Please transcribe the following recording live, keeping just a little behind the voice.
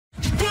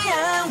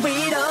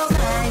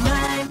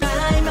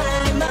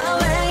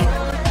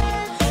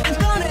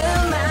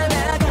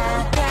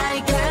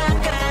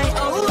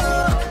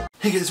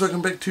Hey guys,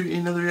 welcome back to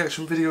another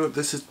reaction video.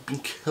 This has been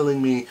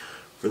killing me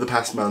for the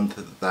past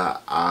month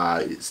that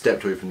I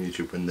stepped away from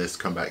YouTube when this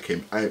comeback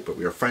came out, but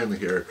we are finally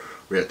here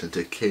reacting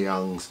to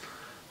Kihyun's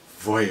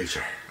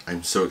Voyager.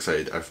 I'm so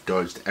excited. I've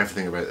dodged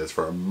everything about this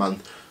for a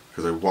month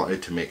because I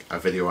wanted to make a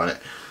video on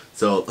it.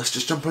 So let's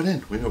just jump on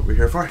in. We know what we're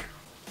here for.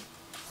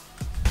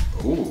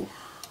 Ooh.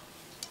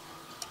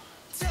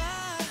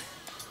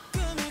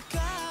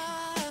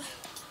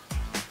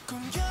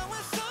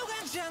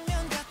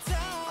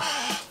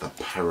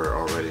 Power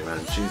already, man.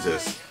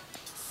 Jesus.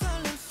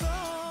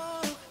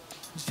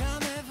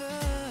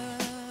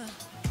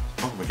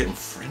 Oh, we're getting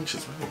French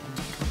as well.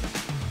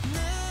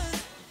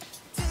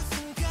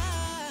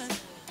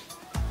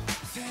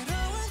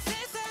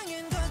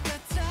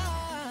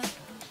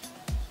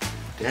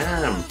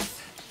 Damn.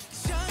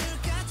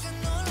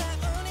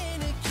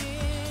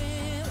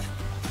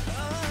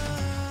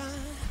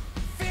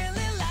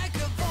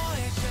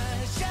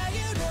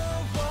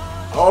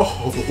 Oh.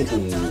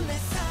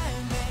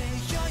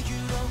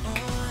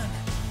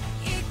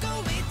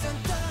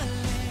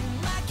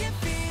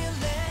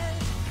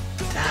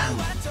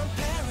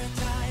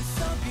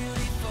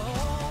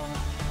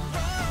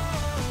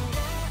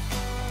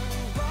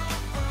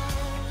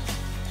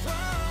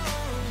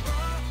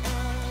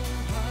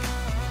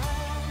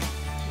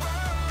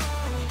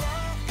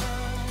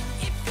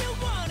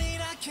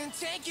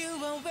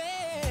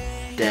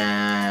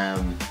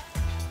 Damn.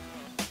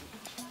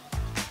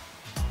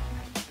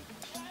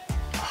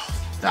 Oh,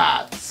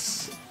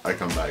 that's a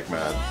comeback,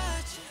 man.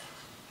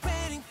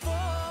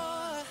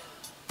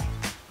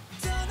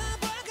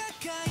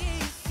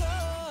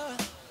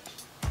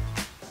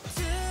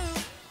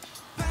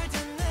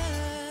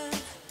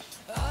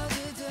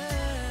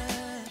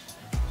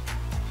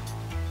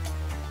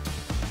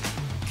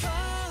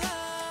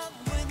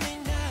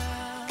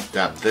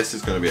 Damn, this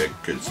is going to be a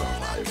good song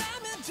live.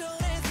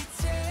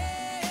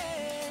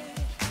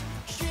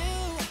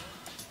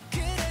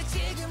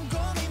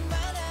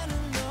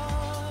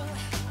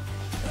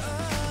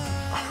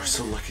 Oh, we're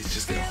so lucky to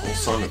just get a whole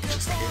song of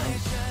just Kihyun.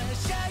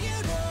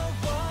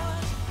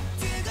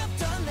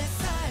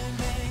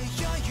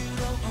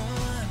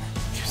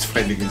 Keeps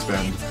finding his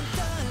band.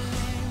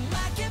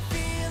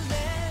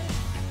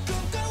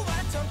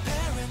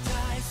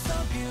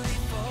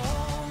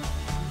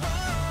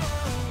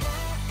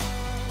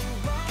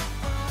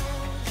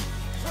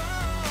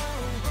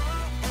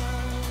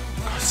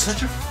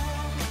 Such a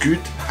good,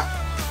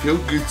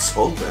 feel-good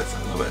song, this. I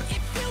love it.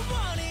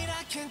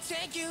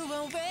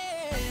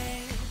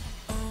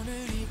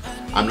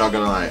 I'm not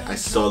gonna lie, I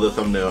saw the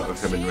thumbnail of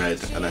him in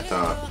red and I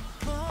thought,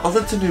 oh,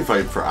 that's a new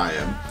vibe for I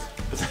Am.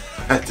 But then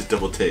I had to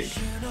double take.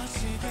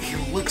 He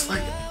looks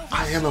like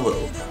I Am a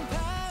little.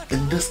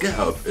 In this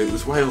get-up, it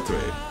was wild to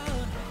me.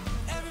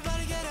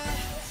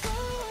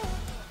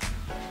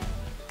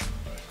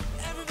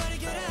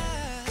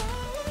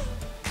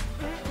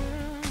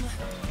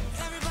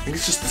 I think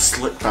it's just the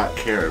slick back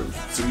hair.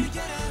 So he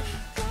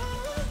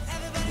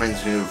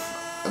reminds me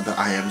of the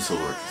I Am solo.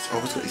 He's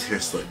always got his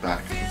hair slicked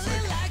back. And it's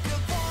like,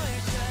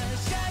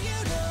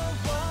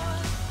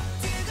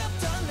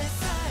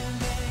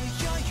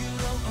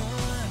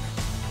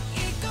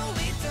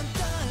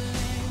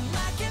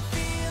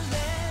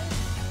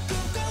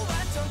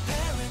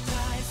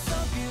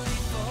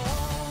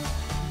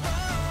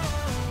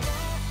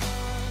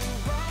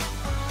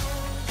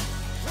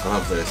 I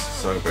love this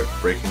song about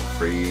breaking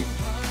free.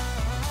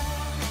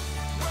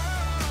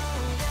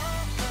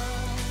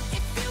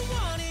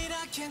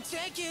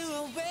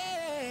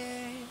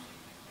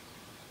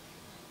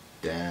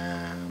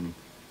 Damn,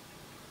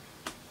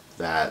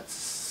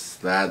 that's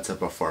a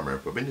performer,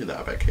 but we knew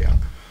that about Kihyun.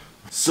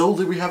 So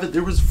there we have it.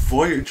 There was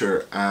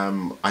Voyager.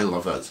 I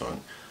love that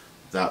song.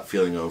 That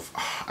feeling of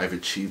I've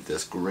achieved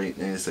this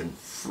greatness. I'm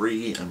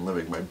free. I'm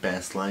living my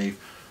best life.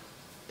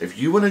 If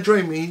you want to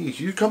join me,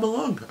 you come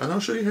along, and I'll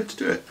show you how to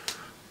do it.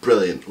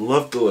 Brilliant.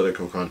 Love the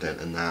lyrical content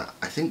in that.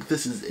 I think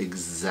this is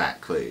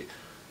exactly.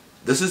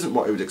 This isn't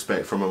what I would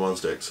expect from a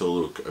MONSTA-X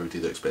solo. I would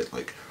either expect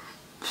like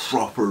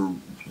proper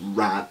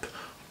rap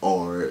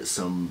or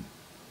some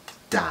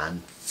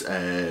dance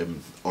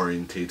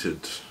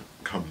orientated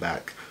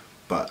comeback,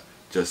 but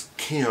just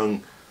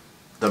Kihyun,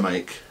 the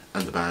mic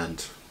and the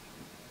band.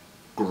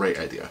 Great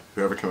idea.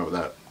 Whoever came up with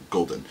that,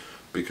 golden,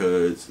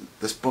 because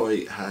this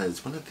boy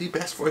has one of the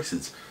best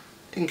voices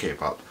in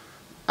K-pop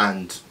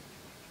and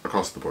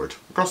across the board,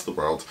 across the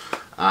world.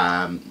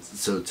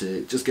 So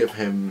to just give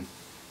him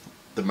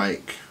the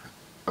mic,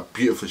 a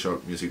beautifully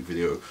shot music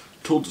video,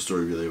 told the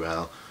story really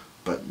well,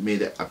 but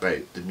made it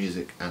about the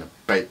music and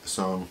about the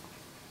song.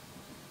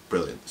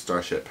 Brilliant.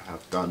 Starship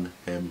have done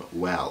him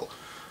well.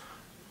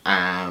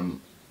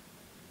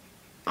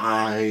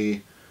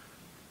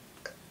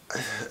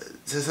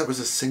 Since that was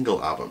a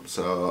single album,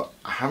 so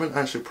I haven't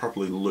actually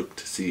properly looked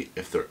to see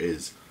if there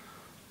is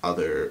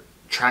other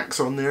tracks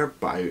on there,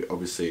 but I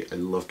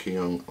love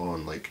Kihyun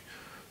on like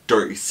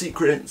Dirty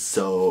Secret,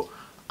 so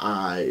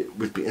I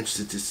would be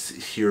interested to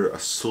hear a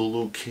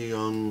solo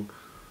Kihyun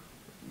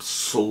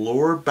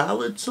slower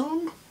ballad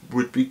song.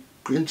 Would be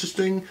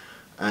interesting.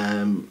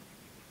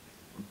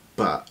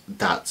 But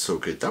that's so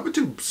good. That would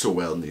do so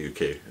well in the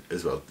UK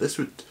as well. This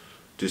would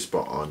do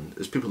spot on.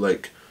 There's people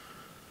like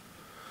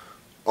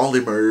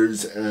Ollie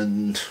Murs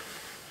and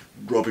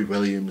Robbie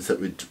Williams that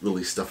would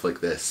release stuff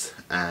like this,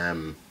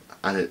 and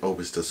it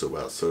always does so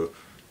well. So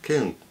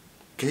Kihyun,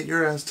 get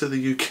your ass to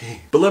the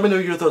UK. But let me know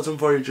your thoughts on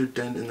Voyager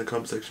down in the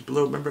comment section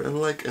below. Remember,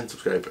 and like and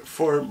subscribe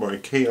for more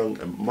Kihyun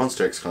and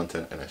MONSTA-X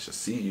content, and I shall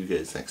see you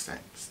guys next time.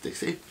 Stay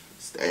safe,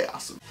 stay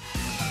awesome.